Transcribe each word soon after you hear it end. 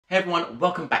everyone,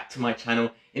 welcome back to my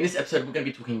channel. In this episode we're going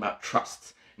to be talking about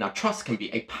trusts. Now trusts can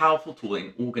be a powerful tool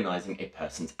in organising a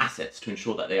person's assets to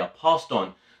ensure that they are passed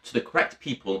on to the correct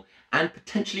people and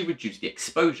potentially reduce the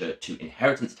exposure to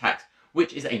inheritance tax,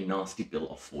 which is a nasty bill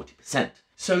of 40%.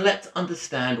 So let's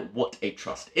understand what a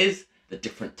trust is, the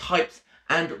different types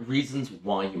and reasons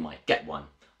why you might get one.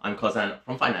 I'm Kozan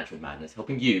from Financial Madness,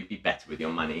 helping you be better with your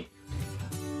money.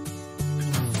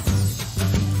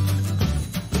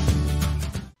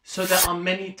 So there are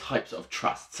many types of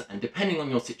trusts, and depending on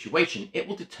your situation, it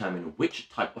will determine which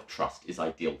type of trust is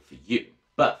ideal for you.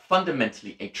 But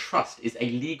fundamentally, a trust is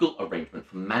a legal arrangement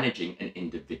for managing an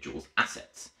individual's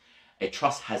assets. A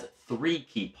trust has three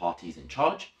key parties in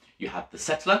charge. You have the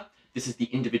settlor. This is the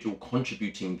individual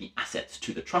contributing the assets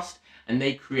to the trust, and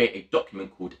they create a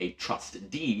document called a trust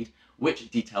deed, which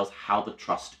details how the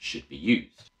trust should be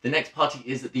used. The next party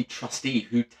is the trustee,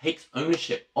 who takes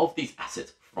ownership of these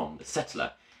assets from the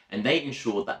settlor, and they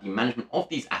ensure that the management of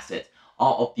these assets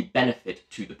are of the benefit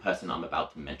to the person I'm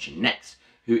about to mention next,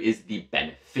 who is the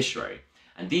beneficiary.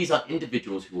 And these are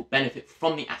individuals who will benefit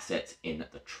from the assets in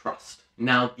the trust.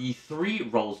 Now, the three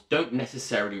roles don't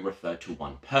necessarily refer to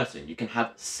one person. You can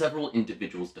have several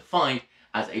individuals defined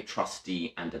as a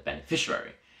trustee and a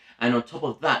beneficiary. And on top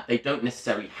of that, they don't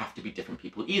necessarily have to be different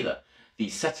people either. The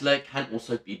settlor can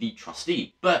also be the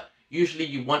trustee, but usually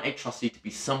you want a trustee to be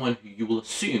someone who you will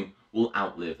assume will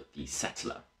outlive the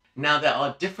settlor. Now, there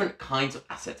are different kinds of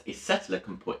assets a settlor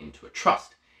can put into a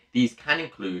trust. These can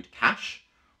include cash,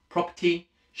 property,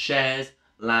 shares,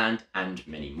 land, and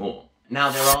many more. Now,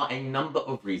 there are a number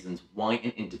of reasons why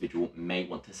an individual may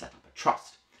want to set up a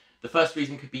trust. The first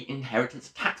reason could be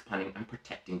inheritance tax planning and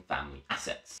protecting family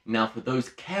assets. Now, for those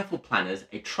careful planners,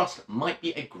 a trust might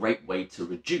be a great way to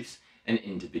reduce an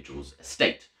individual's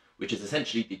estate, which is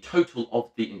essentially the total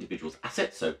of the individual's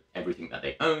assets, so everything that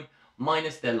they own,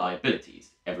 minus their liabilities,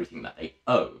 everything that they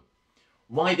owe.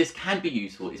 Why this can be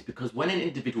useful is because when an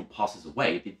individual passes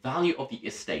away, the value of the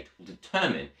estate will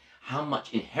determine how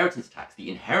much inheritance tax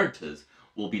the inheritors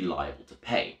will be liable to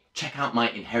pay. Check out my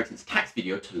inheritance tax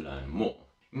video to learn more.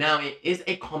 Now, it is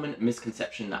a common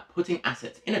misconception that putting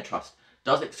assets in a trust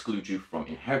does exclude you from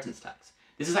inheritance tax.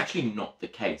 This is actually not the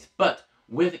case, but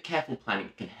with careful planning,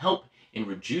 it can help in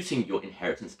reducing your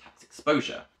inheritance tax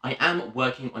exposure. I am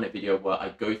working on a video where I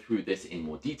go through this in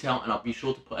more detail, and I'll be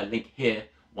sure to put a link here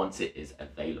once it is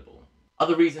available.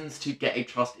 Other reasons to get a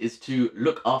trust is to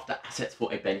look after assets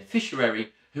for a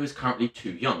beneficiary who is currently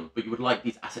too young, but you would like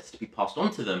these assets to be passed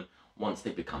on to them once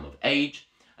they become of age.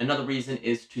 Another reason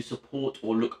is to support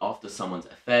or look after someone's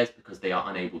affairs because they are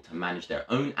unable to manage their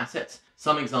own assets.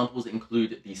 Some examples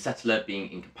include the settlor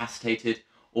being incapacitated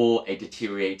or a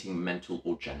deteriorating mental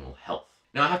or general health.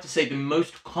 Now, I have to say the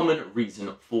most common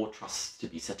reason for trusts to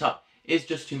be set up is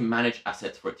just to manage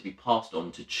assets for it to be passed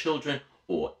on to children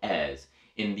or heirs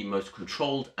in the most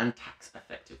controlled and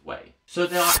tax-effective way. So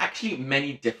there are actually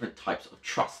many different types of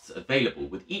trusts available,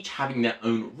 with each having their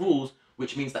own rules,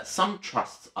 which means that some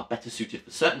trusts are better suited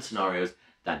for certain scenarios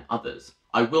than others.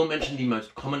 I will mention the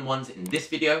most common ones in this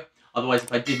video, otherwise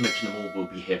if I did mention them all,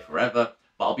 we'll be here forever.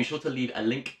 But I'll be sure to leave a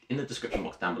link in the description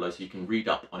box down below so you can read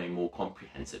up on a more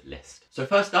comprehensive list. So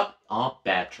first up are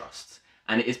bare trusts,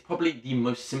 and it is probably the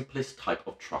most simplest type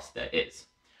of trust there is.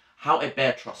 How a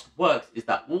bare trust works is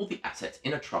that all the assets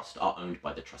in a trust are owned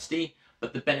by the trustee,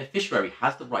 but the beneficiary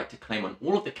has the right to claim on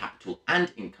all of the capital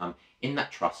and income in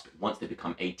that trust once they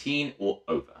become 18 or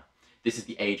over. This is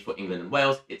the age for England and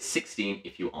Wales. It's 16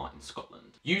 if you are in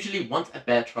Scotland. Usually, once a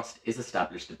bare trust is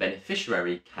established, the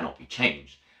beneficiary cannot be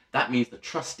changed. That means the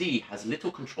trustee has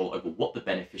little control over what the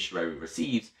beneficiary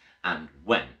receives and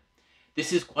when.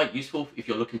 This is quite useful if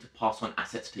you're looking to pass on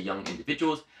assets to young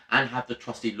individuals and have the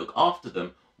trustee look after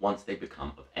them once they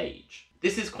become of age.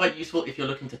 This is quite useful if you're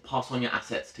looking to pass on your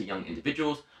assets to young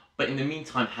individuals, but in the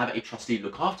meantime have a trustee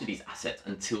look after these assets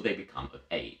until they become of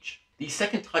age. The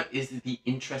second type is the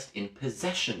interest in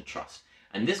possession trust,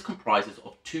 and this comprises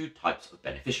of two types of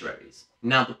beneficiaries.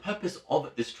 Now, the purpose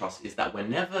of this trust is that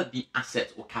whenever the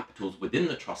assets or capitals within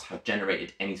the trust have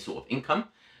generated any sort of income,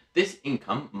 this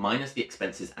income, minus the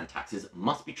expenses and taxes,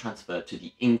 must be transferred to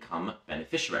the income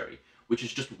beneficiary, which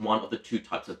is just one of the two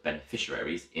types of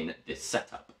beneficiaries in this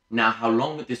setup. Now, how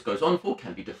long this goes on for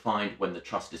can be defined when the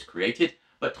trust is created,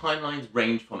 but timelines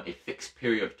range from a fixed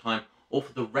period of time or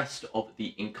for the rest of the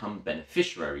income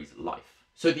beneficiary's life.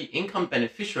 So the income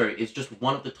beneficiary is just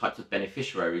one of the types of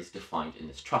beneficiaries defined in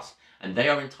this trust, and they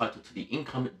are entitled to the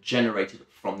income generated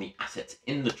from the assets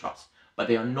in the trust, but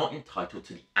they are not entitled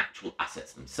to the actual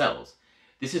assets themselves.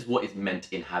 This is what is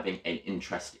meant in having an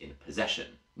interest in possession.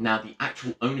 Now, the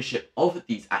actual ownership of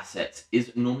these assets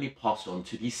is normally passed on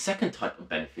to the second type of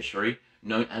beneficiary,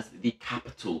 known as the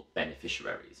capital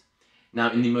beneficiaries.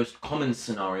 Now, in the most common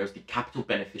scenarios, the capital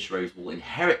beneficiaries will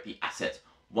inherit the assets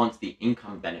once the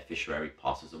income beneficiary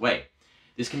passes away.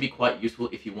 This can be quite useful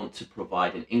if you want to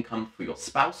provide an income for your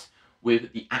spouse,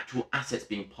 with the actual assets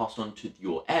being passed on to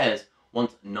your heirs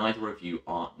once neither of you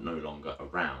are no longer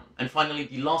around. And finally,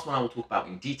 the last one I will talk about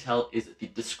in detail is the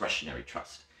discretionary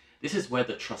trust. This is where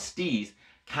the trustees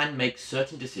can make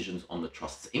certain decisions on the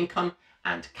trust's income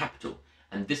and capital,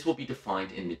 and this will be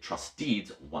defined in the trust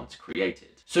deeds once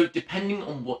created. So depending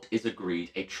on what is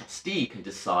agreed, a trustee can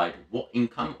decide what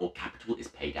income or capital is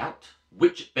paid out,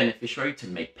 which beneficiary to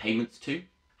make payments to,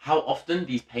 how often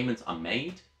these payments are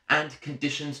made, and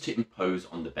conditions to impose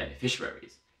on the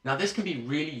beneficiaries. Now, this can be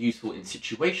really useful in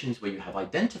situations where you have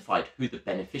identified who the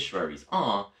beneficiaries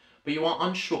are, but you are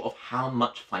unsure of how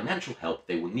much financial help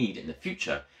they will need in the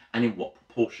future and in what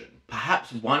proportion.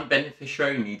 Perhaps one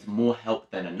beneficiary needs more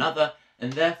help than another,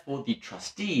 and therefore the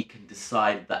trustee can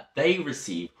decide that they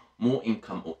receive more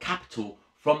income or capital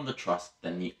from the trust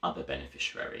than the other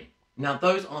beneficiary. Now,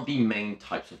 those are the main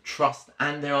types of trust,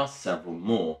 and there are several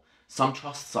more. Some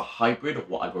trusts are hybrid of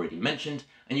what I've already mentioned,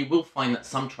 and you will find that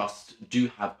some trusts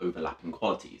do have overlapping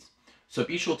qualities. So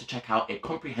be sure to check out a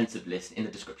comprehensive list in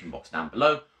the description box down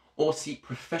below, or seek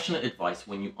professional advice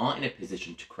when you are in a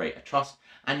position to create a trust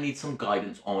and need some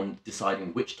guidance on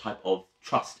deciding which type of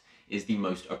trust is the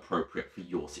most appropriate for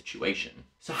your situation.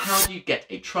 So how do you get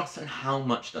a trust and how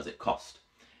much does it cost?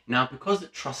 Now, because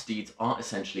trust deeds are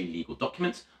essentially legal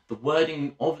documents, the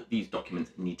wording of these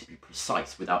documents need to be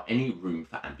precise without any room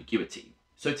for ambiguity.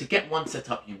 So to get one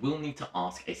set up, you will need to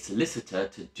ask a solicitor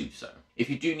to do so. If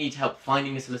you do need help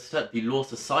finding a solicitor, the Law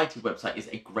Society website is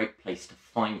a great place to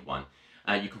find one.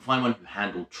 You can find one who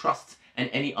handles trusts and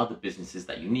any other businesses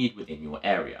that you need within your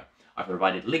area. I've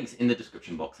provided links in the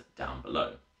description box down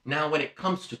below. Now, when it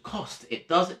comes to cost, it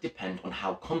does depend on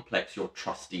how complex your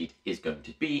trust deed is going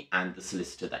to be and the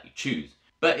solicitor that you choose.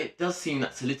 But it does seem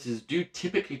that solicitors do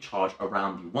typically charge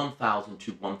around the $1,000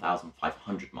 to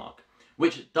 $1,500 mark,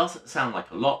 which does sound like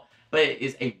a lot, but it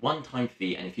is a one-time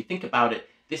fee, and if you think about it,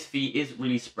 this fee is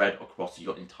really spread across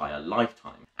your entire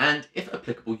lifetime. And if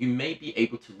applicable, you may be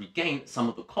able to regain some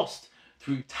of the cost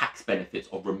through tax benefits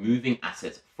of removing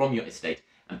assets from your estate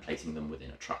and placing them within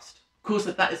a trust. Cool,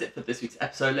 so that is it for this week's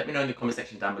episode. Let me know in the comment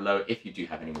section down below if you do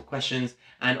have any more questions.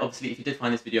 And obviously, if you did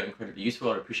find this video incredibly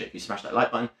useful, I'd appreciate if you smash that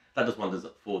like button. That does wonders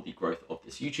for the growth of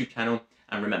this YouTube channel.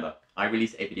 And remember, I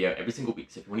release a video every single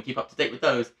week, so if you want to keep up to date with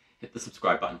those, hit the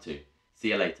subscribe button too. See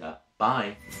you later.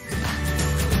 Bye.